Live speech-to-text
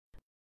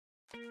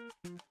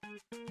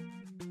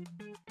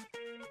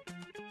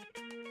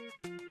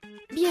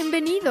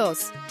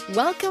Bienvenidos!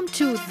 Welcome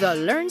to the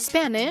Learn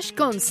Spanish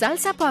con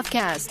Salsa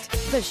podcast,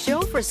 the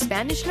show for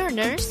Spanish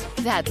learners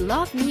that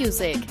love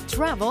music,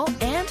 travel,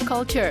 and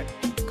culture.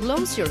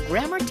 Close your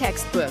grammar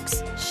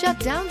textbooks, shut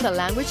down the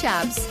language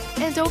apps,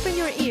 and open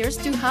your ears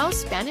to how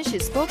Spanish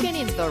is spoken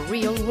in the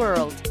real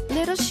world.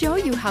 Let us show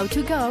you how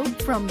to go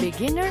from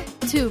beginner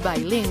to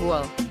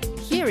bilingual.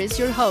 Here is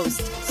your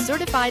host,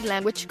 certified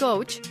language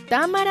coach,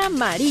 Tamara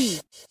Marie.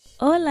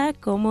 Hola,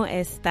 ¿cómo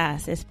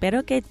estás?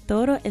 Espero que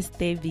todo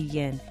esté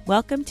bien.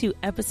 Welcome to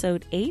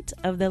episode 8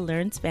 of the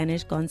Learn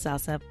Spanish con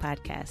Salsa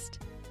podcast.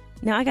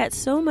 Now, I got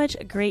so much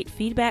great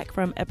feedback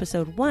from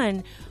episode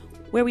 1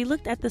 where we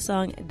looked at the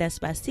song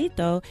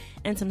Despacito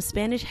and some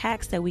Spanish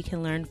hacks that we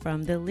can learn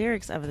from the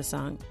lyrics of the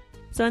song.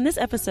 So in this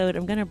episode,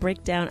 I'm going to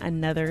break down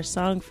another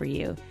song for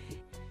you.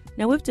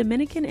 Now, with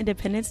Dominican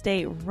Independence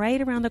Day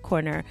right around the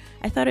corner,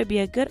 I thought it'd be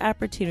a good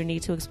opportunity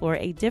to explore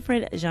a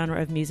different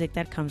genre of music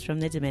that comes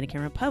from the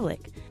Dominican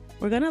Republic.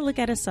 We're going to look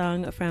at a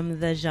song from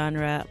the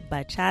genre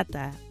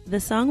Bachata. The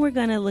song we're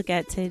going to look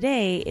at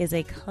today is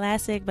a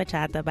classic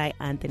bachata by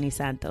Antony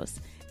Santos.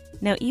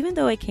 Now, even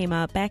though it came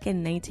out back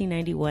in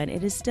 1991,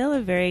 it is still a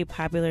very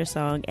popular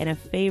song and a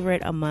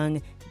favorite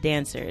among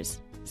dancers.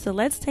 So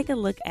let's take a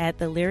look at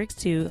the lyrics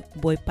to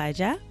Voy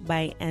Pa'llá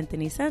by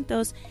Antony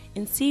Santos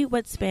and see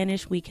what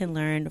Spanish we can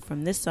learn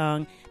from this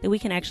song that we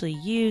can actually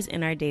use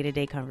in our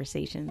day-to-day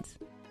conversations.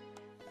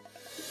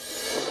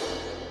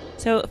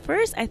 So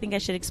first, I think I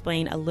should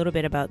explain a little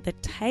bit about the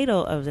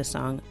title of the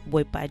song,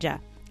 Voy Pa'llá.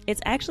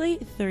 It's actually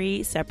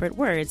 3 separate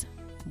words,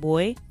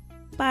 voy,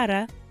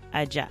 para,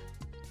 allá.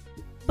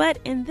 But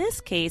in this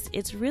case,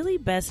 it's really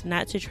best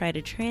not to try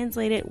to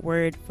translate it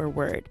word for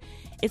word.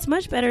 It's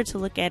much better to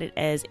look at it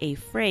as a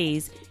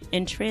phrase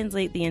and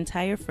translate the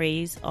entire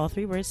phrase, all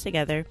 3 words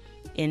together,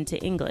 into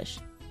English.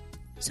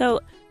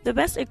 So the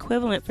best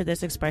equivalent for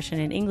this expression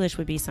in English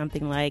would be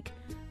something like,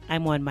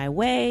 I'm on my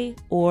way,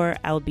 or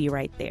I'll be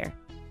right there.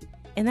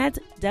 And that's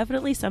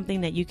definitely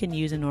something that you can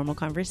use in normal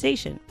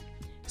conversation.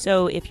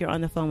 So if you're on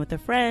the phone with a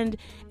friend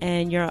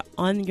and you're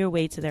on your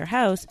way to their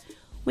house,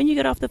 when you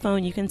get off the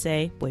phone, you can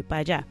say, Voy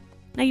Pa'llá.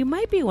 Now, you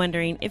might be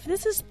wondering, if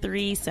this is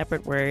 3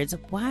 separate words,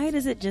 why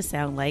does it just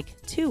sound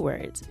like 2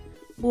 words?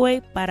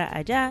 Voy para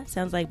allá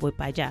sounds like Voy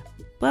Pa'llá.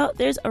 Well,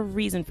 there's a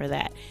reason for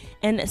that.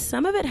 And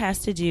some of it has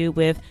to do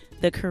with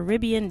the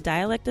Caribbean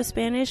dialect of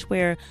Spanish,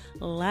 where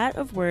a lot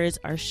of words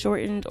are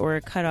shortened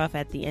or cut off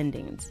at the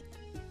endings,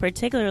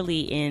 particularly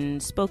in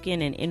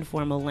spoken and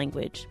informal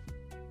language.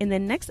 In the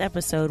next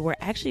episode, we're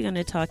actually going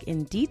to talk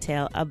in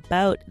detail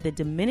about the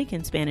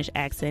Dominican Spanish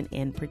accent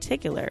in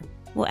particular.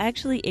 We'll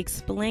actually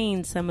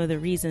explain some of the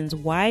reasons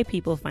why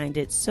people find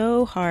it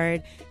so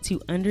hard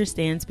to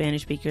understand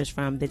Spanish speakers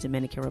from the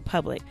Dominican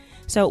Republic.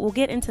 So we'll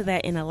get into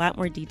that in a lot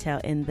more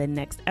detail in the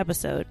next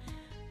episode.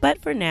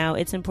 But for now,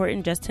 it's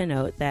important just to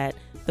note that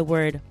the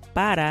word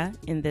para,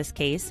 in this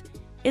case,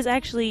 is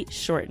actually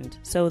shortened.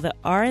 So the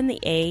R and the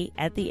A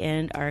at the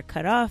end are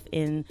cut off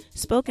in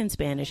spoken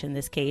Spanish in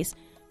this case.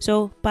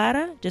 So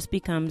para just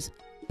becomes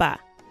pa.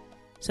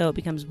 So it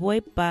becomes voy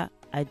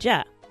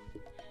pa'llá.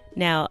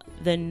 Now,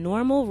 the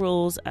normal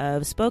rules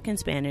of spoken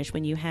Spanish,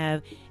 when you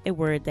have a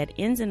word that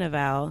ends in a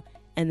vowel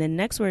and the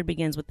next word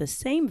begins with the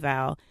same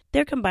vowel,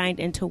 they're combined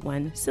into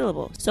one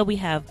syllable. So we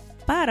have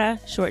para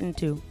shortened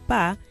to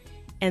pa,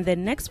 and the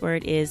next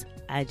word is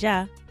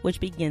allá,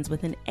 which begins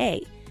with an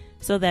A.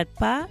 So that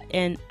pa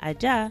and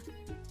allá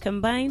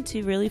combine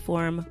to really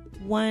form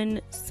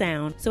one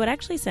sound. So it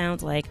actually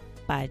sounds like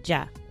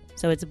pa'llá.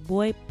 So it's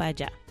Voy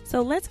Pa'llá.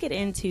 So let's get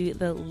into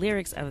the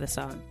lyrics of the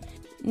song.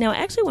 Now, I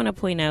actually want to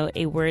point out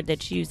a word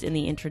that's used in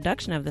the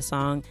introduction of the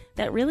song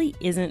that really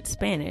isn't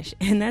Spanish,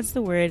 and that's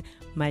the word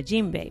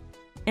majimbe.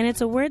 And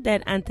it's a word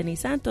that Antony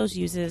Santos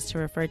uses to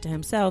refer to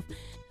himself,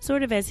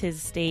 sort of as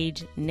his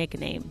stage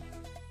nickname.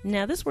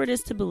 Now, this word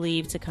is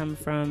believed to come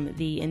from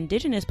the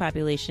indigenous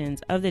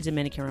populations of the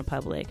Dominican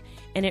Republic,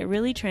 and it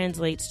really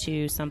translates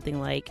to something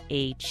like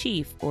a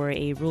chief or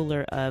a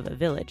ruler of a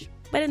village.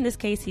 But in this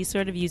case, he's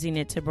sort of using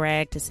it to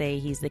brag, to say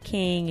he's the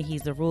king,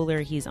 he's the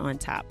ruler, he's on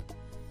top.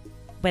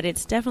 But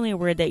it's definitely a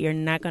word that you're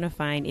not going to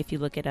find if you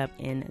look it up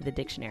in the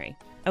dictionary.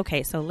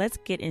 Okay, so let's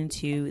get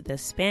into the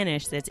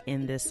Spanish that's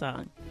in this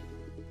song.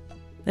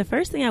 The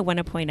first thing I want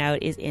to point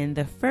out is in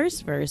the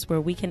first verse, where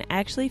we can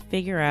actually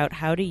figure out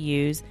how to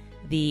use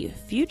the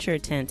future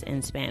tense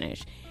in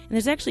Spanish. And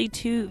there's actually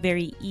 2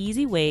 very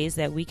easy ways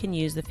that we can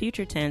use the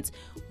future tense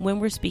when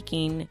we're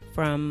speaking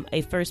from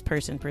a first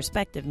person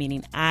perspective,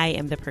 meaning I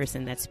am the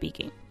person that's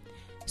speaking.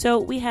 So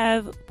we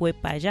have Voy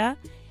Pa'llá,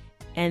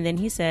 and then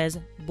he says,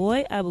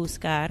 Voy a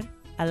buscar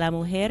a la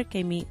mujer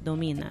que me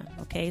domina.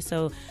 Okay,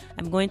 so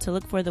I'm going to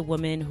look for the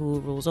woman who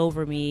rules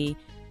over me,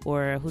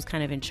 or who's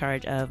kind of in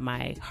charge of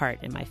my heart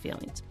and my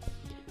feelings.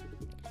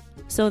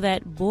 So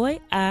that voy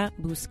a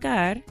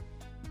buscar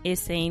is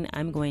saying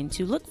I'm going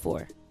to look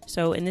for.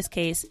 So in this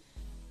case,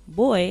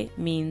 voy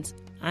means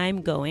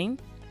I'm going,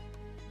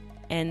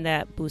 and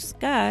that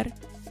buscar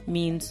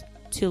means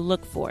to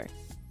look for.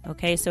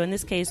 Okay, so in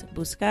this case,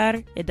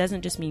 buscar, it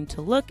doesn't just mean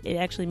to look, it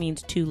actually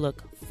means to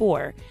look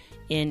for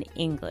in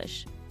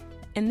English.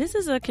 And this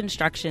is a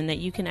construction that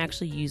you can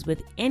actually use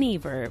with any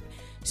verb.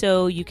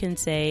 So you can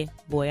say,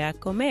 voy a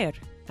comer,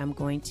 I'm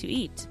going to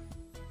eat.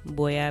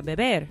 Voy a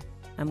beber,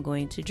 I'm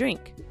going to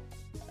drink.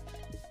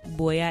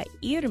 Voy a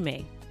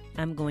irme,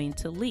 I'm going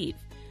to leave.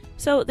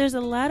 So there's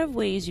a lot of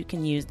ways you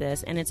can use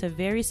this, and it's a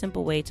very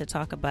simple way to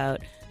talk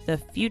about the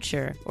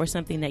future or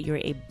something that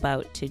you're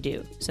about to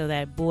do. So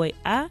that voy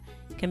a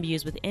can be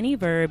used with any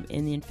verb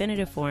in the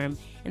infinitive form,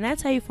 and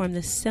that's how you form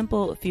the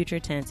simple future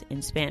tense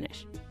in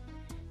Spanish.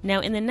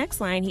 Now, in the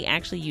next line, he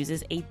actually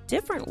uses a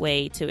different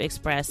way to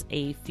express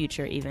a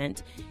future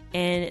event,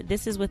 and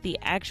this is with the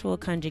actual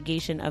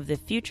conjugation of the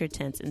future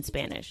tense in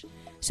Spanish.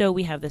 So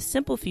we have the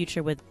simple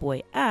future with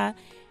voy a,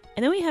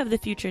 and then we have the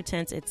future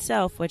tense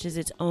itself, which is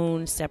its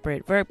own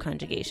separate verb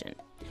conjugation.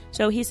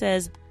 So he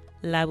says,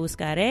 la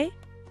buscaré,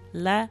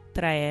 la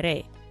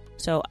traeré.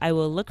 So I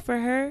will look for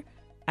her,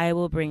 I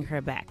will bring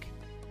her back.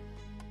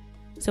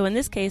 So in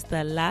this case,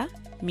 the la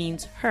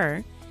means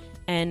her,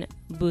 and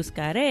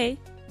buscaré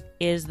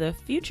is the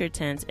future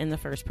tense in the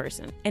first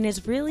person. And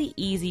it's really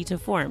easy to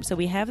form. So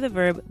we have the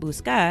verb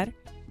buscar,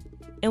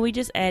 and we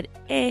just add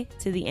e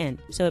to the end.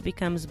 So it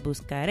becomes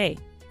buscaré.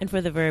 And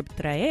for the verb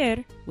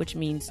traer, which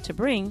means to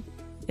bring,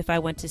 if I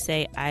want to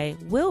say I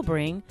will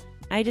bring,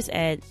 I just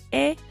add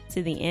e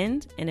to the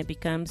end, and it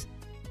becomes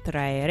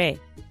traeré.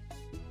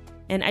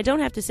 And I don't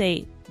have to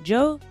say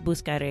yo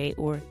buscaré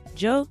or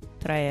yo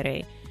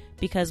traeré,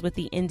 because with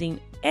the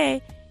ending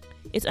e,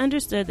 it's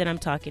understood that I'm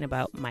talking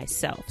about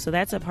myself. So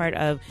that's a part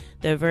of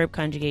the verb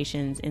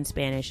conjugations in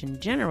Spanish in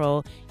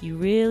general. You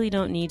really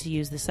don't need to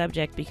use the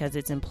subject because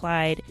it's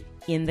implied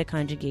in the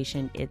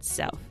conjugation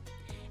itself.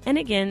 And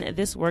again,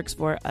 this works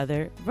for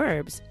other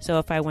verbs. So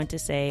if I want to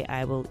say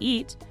I will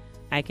eat,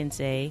 I can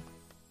say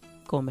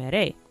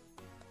comeré.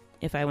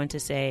 If I want to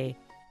say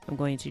I'm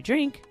going to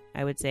drink,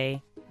 I would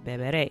say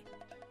beberé.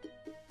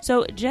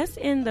 So just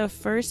in the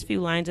first few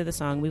lines of the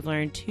song, we've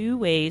learned two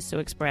ways to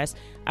express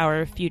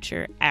our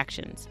future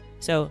actions.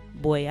 So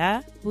voy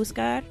a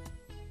buscar,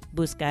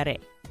 buscaré.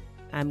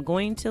 I'm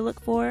going to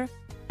look for,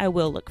 I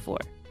will look for.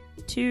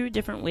 Two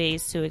different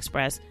ways to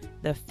express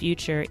the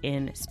future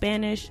in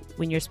Spanish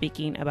when you're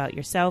speaking about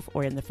yourself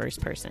or in the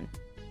first person.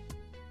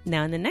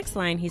 Now in the next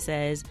line, he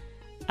says,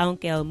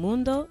 aunque el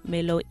mundo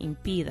me lo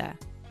impida.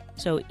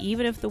 So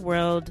even if the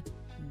world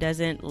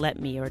doesn't let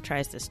me or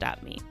tries to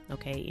stop me,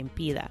 okay,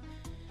 impida.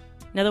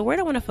 Now the word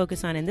I want to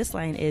focus on in this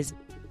line is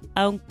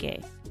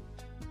aunque.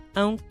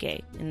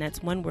 Aunque, and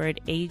that's one word,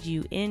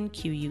 aunque,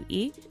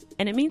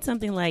 and it means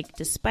something like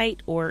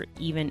despite or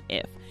even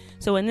if.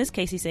 So in this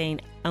case, he's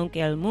saying, aunque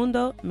el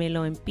mundo me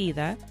lo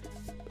impida,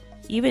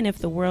 even if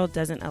the world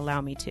doesn't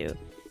allow me to.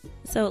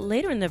 So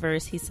later in the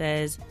verse, he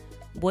says,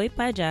 Voy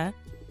Pa'llá,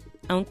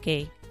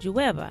 aunque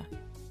llueva.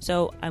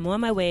 So I'm on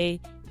my way,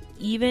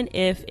 even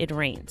if it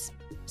rains.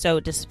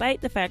 So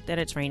despite the fact that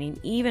it's raining,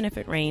 even if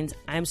it rains,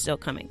 I'm still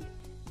coming.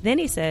 Then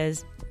he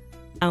says,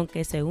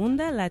 aunque se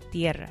hunda la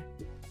tierra,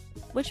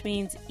 which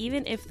means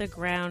even if the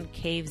ground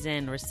caves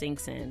in or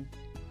sinks in.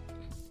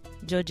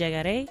 Yo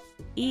llegaré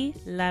y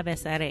la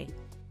besaré.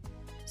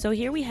 So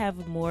here we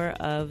have more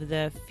of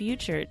the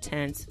future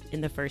tense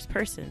in the first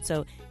person.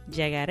 So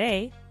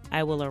llegaré,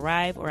 I will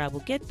arrive or I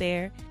will get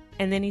there.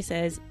 And then he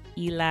says,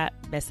 y la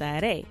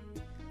besaré,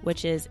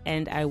 which is,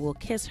 and I will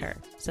kiss her.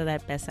 So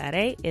that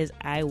besaré is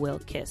I will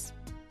kiss.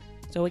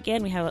 So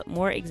again, we have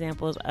more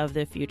examples of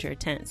the future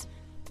tense.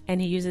 And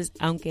he uses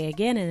aunque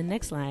again in the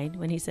next line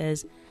when he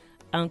says,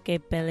 aunque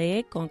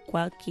pelee con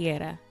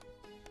cualquiera.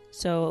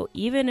 So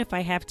even if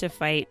I have to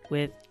fight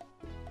with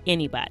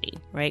anybody,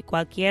 right?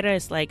 Cualquiera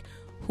is like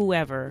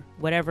whoever,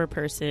 whatever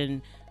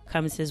person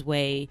comes his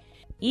way.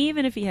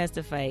 Even if he has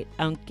to fight,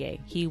 aunque,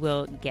 he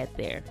will get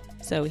there.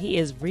 So he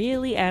is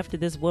really after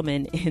this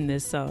woman in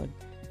this song.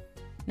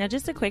 Now,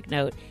 just a quick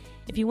note.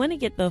 If you want to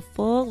get the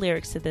full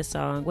lyrics to this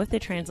song with the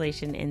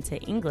translation into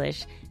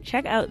English,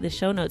 check out the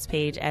show notes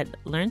page at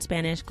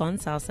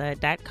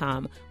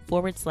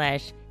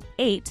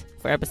learnspanishconsalsa.com/8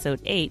 for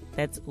episode 8.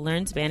 That's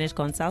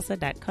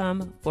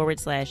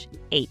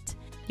learnspanishconsalsa.com/8.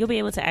 You'll be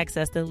able to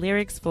access the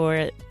lyrics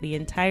for the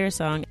entire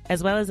song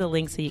as well as a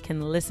link so you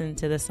can listen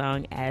to the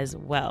song as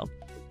well.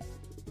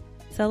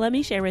 So let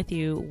me share with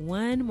you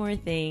one more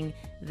thing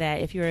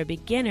that if you're a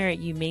beginner,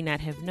 you may not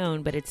have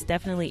known, but it's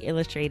definitely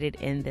illustrated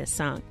in this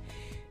song.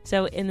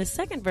 So in the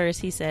second verse,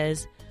 he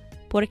says,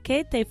 ¿Por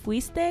qué te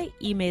fuiste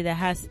y me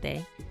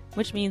dejaste?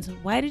 Which means,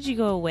 why did you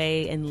go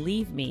away and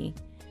leave me?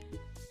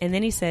 And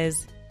then he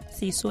says,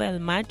 Si soy el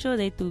macho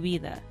de tu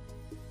vida.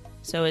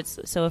 So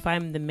if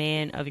I'm the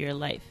man of your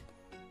life.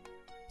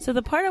 So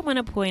the part I want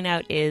to point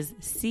out is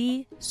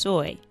si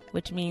soy,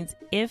 which means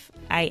if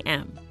I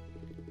am.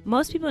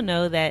 Most people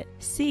know that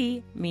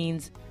si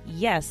means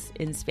yes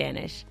in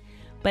Spanish,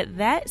 but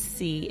that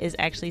si is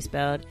actually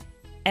spelled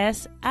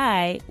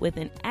S-I with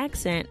an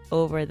accent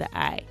over the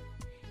I.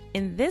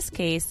 In this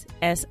case,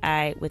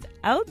 S-I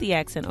without the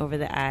accent over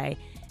the I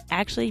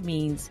actually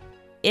means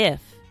if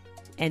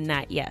and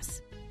not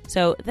yes.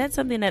 So that's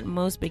something that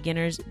most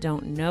beginners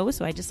don't know,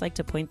 so I just like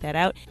to point that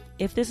out.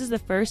 If this is the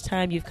first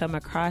time you've come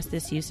across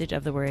this usage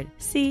of the word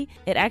sí,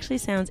 it actually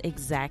sounds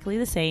exactly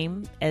the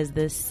same as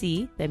the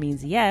sí that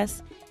means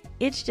yes.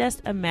 It's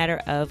just a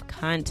matter of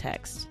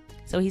context.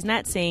 So he's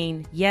not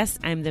saying, yes,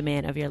 I'm the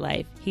man of your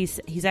life. He's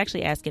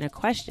actually asking a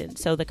question.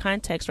 So the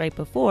context right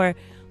before,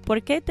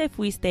 ¿Por qué te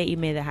fuiste y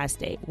me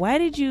dejaste? Why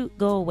did you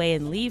go away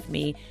and leave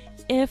me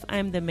if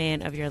I'm the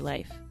man of your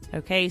life?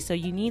 Okay, so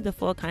you need the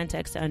full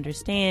context to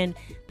understand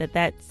that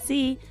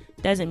sí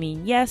doesn't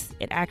mean yes,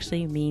 it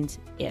actually means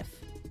if.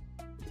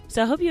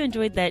 So I hope you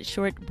enjoyed that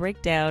short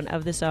breakdown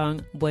of the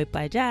song Voy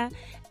Pa'llá,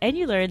 and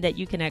you learned that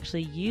you can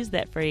actually use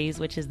that phrase,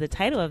 which is the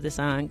title of the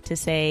song, to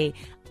say,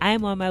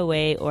 I'm on my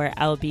way or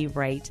I'll be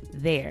right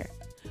there.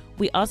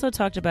 We also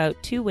talked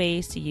about 2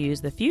 ways to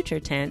use the future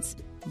tense,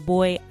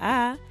 voy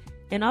a,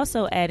 and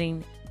also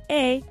adding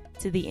a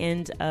to the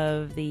end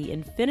of the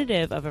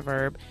infinitive of a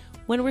verb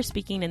when we're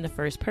speaking in the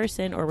first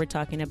person or we're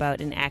talking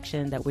about an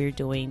action that we're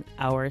doing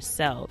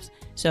ourselves.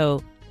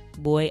 So,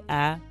 voy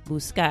a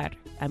buscar,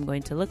 I'm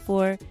going to look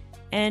for,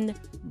 and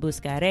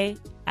buscaré,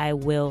 I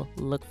will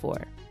look for.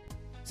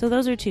 So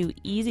those are 2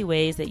 easy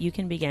ways that you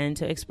can begin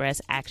to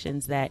express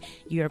actions that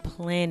you're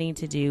planning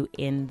to do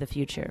in the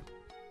future.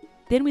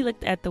 Then we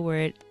looked at the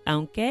word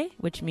aunque,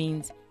 which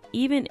means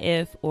even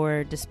if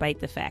or despite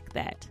the fact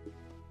that.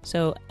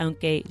 So,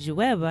 aunque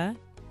llueva,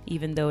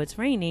 even though it's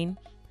raining,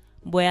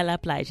 voy a la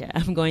playa,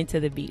 I'm going to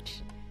the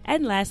beach.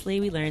 And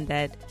lastly, we learned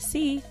that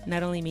sí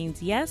not only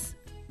means yes,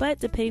 but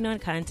depending on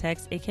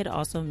context, it could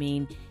also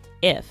mean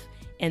if.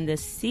 And the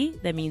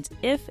sí that means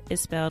if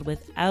is spelled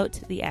without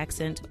the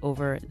accent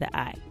over the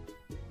I.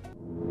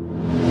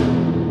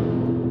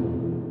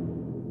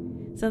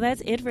 So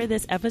that's it for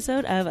this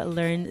episode of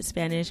Learn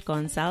Spanish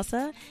con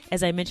Salsa.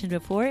 As I mentioned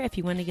before, if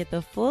you want to get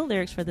the full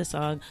lyrics for the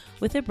song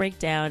with a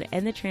breakdown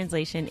and the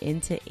translation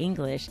into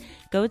English,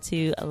 go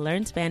to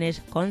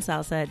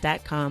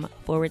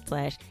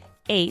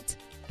learnspanishconsalsa.com/8.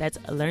 That's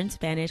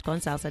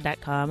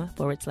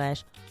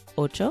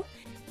learnspanishconsalsa.com/8.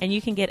 And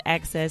you can get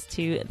access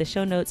to the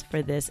show notes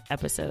for this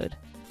episode.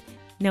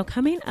 Now,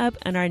 coming up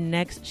on our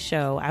next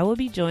show, I will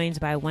be joined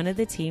by one of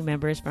the team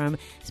members from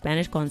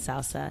Spanish con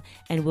Salsa,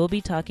 and we'll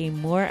be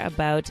talking more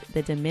about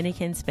the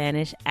Dominican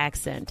Spanish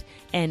accent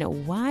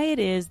and why it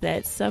is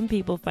that some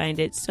people find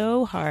it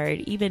so hard,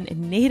 even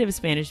native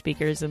Spanish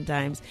speakers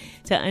sometimes,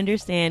 to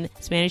understand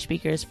Spanish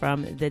speakers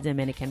from the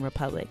Dominican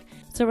Republic.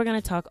 So we're going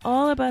to talk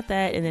all about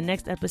that in the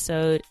next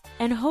episode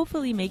and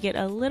hopefully make it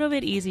a little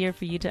bit easier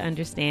for you to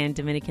understand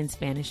Dominican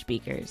Spanish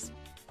speakers.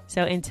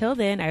 So until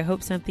then, I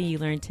hope something you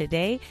learned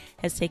today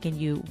has taken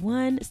you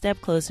one step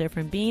closer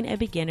from being a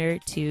beginner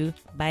to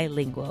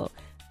bilingual.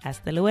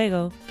 Hasta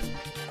luego.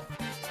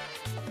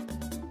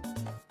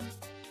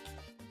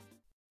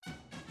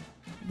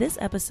 This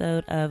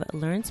episode of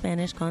Learn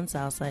Spanish con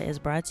Salsa is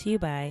brought to you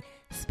by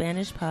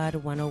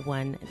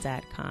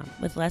SpanishPod101.com.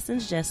 With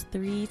lessons just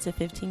 3 to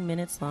 15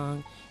 minutes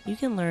long, you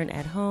can learn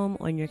at home,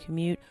 on your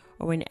commute,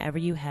 or whenever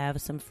you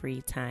have some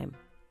free time.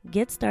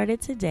 Get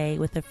started today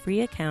with a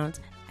free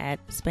account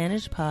at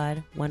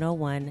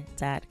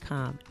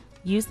SpanishPod101.com.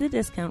 Use the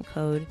discount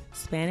code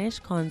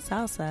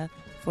SpanishConSalsa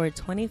for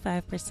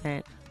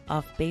 25%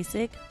 off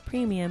basic,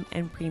 premium,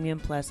 and premium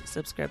plus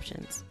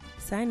subscriptions.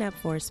 Sign up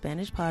for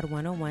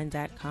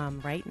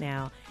SpanishPod101.com right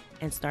now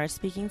and start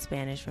speaking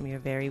Spanish from your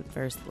very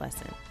first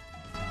lesson.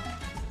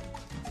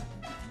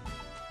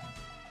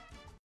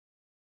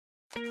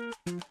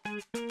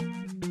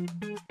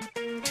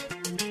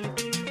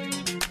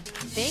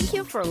 Thank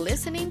you for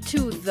listening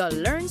to the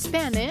Learn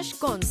Spanish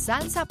con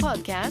Salsa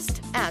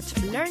podcast at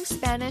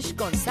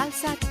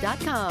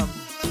learnspanishconsalsa.com.